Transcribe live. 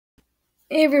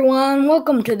Hey everyone,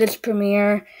 welcome to this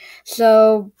premiere.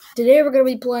 So, today we're going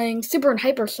to be playing Super and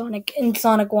Hypersonic in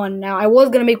Sonic 1. Now, I was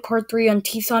going to make part 3 on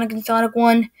T-Sonic and Sonic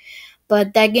 1,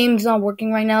 but that game's not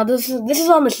working right now. This is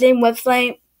on the same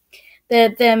website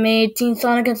that made Teen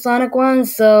Sonic and Sonic 1,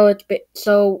 so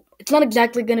it's not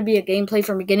exactly going to be a gameplay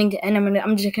from beginning to end.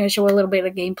 I'm just going to show a little bit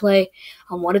of gameplay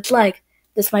on what it's like.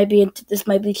 This might be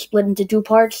split into 2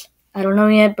 parts. I don't know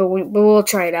yet, but we'll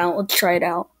try it out. Let's try it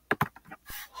out.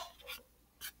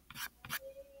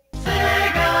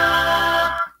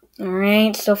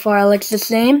 Alright, so far it looks the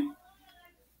same.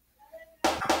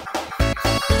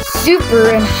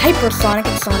 Super and Hypersonic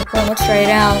and Sonic 1, let's try it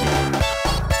out.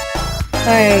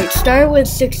 Alright, start with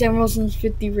 6 emeralds and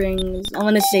 50 rings. I'm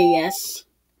gonna say yes.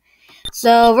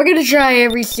 So we're gonna try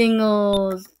every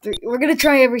single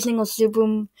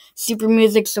super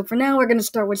music. So for now we're gonna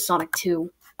start with Sonic 2.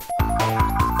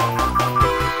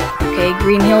 Okay,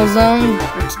 Green Hill Zone,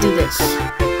 let's do this.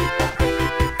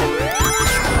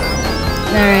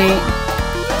 Alright.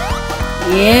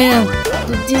 Yeah.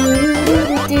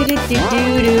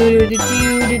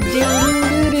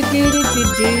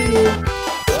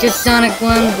 Just Sonic 1,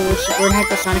 but with Super and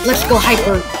Hypersonic. Let's go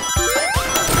Hyper.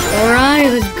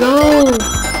 Alright, let's go.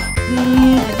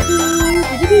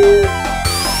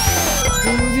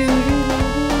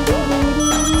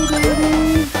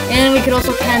 And we could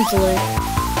also cancel it.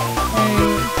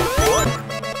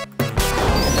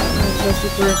 Let's go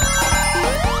Super.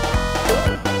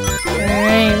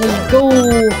 Alright, let's go!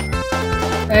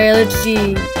 Alright, let's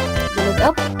see. Look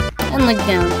up and look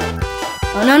down.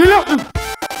 Oh, no!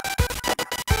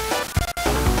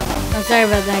 I'm sorry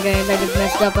about that, guys. I just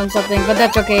messed up on something, but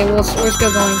that's okay. We're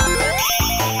still going.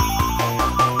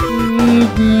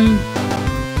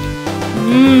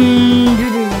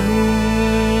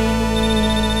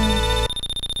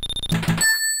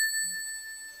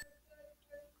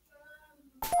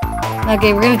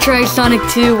 Okay, we're gonna try Sonic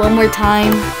 2 one more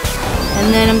time.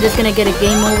 And then I'm just gonna get a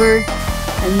game over,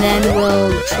 and then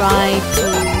we'll try to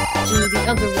do the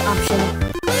other option.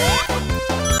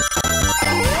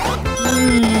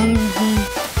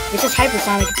 It's just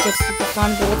Hypersonic, it's just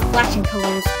Supersonic, but with flashing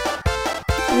colors.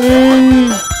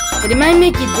 But it might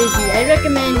make you dizzy. I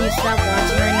recommend you stop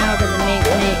watching right now because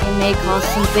it may cause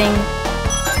something.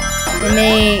 It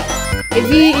may,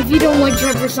 if you don't want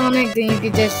Hypersonic, then you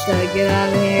could just get out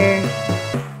of here.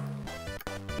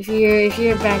 If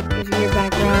your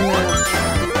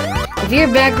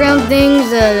background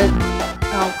things,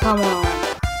 oh come on.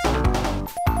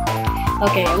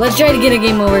 Okay, let's try to get a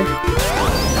game over.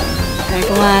 Alright,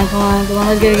 come on,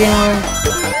 let's get a game over.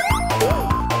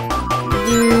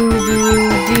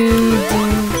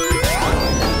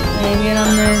 Hey, get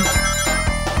on there.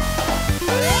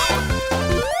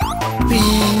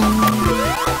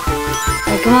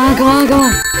 Alright, come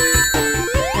on.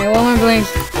 Alright, one more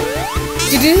place.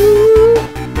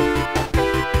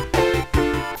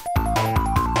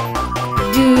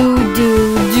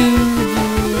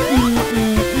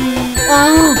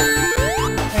 Oh!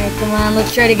 Alright, come on,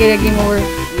 let's try to get a game over.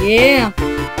 Yeah!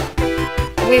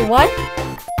 Wait, what?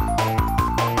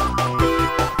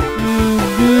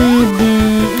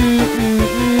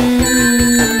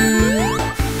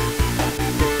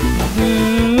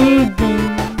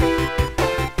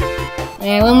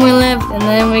 Alright, one more left, and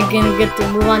then we can get to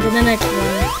move on to the next one.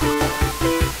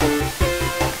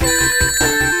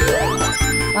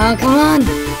 Oh, come on!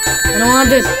 I don't want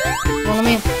this! Follow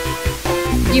me.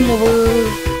 Game over!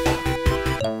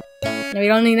 No, we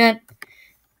don't need that.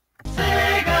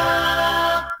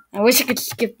 I wish I could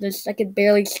skip this. I could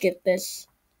barely skip this.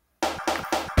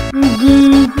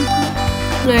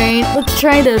 Alright, let's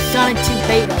try the Sonic 2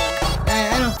 beta.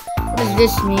 I don't... What does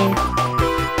this mean?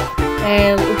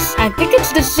 I think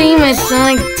it's the same as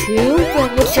Sonic 2,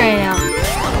 but let's try it out.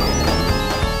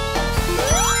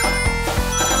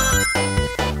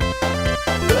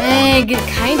 I can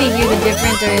kinda hear the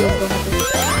difference.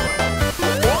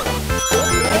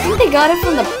 I think they got it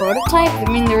from the prototype.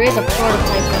 I mean, there is a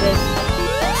prototype for this.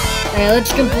 Alright,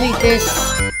 let's complete this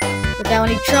without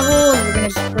any trouble.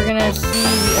 We're gonna see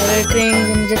the other things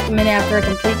in just a minute after I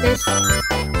complete this.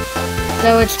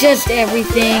 So it's just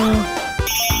everything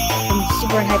from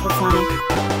Super and Hypersonic.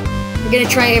 We're gonna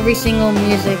try every single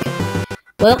music.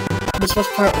 Well, this was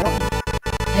part 1.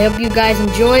 I hope you guys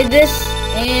enjoyed this,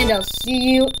 and I'll see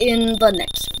you in the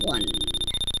next one.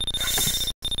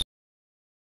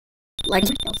 Like,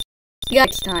 see you guys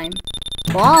next time.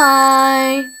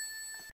 Bye!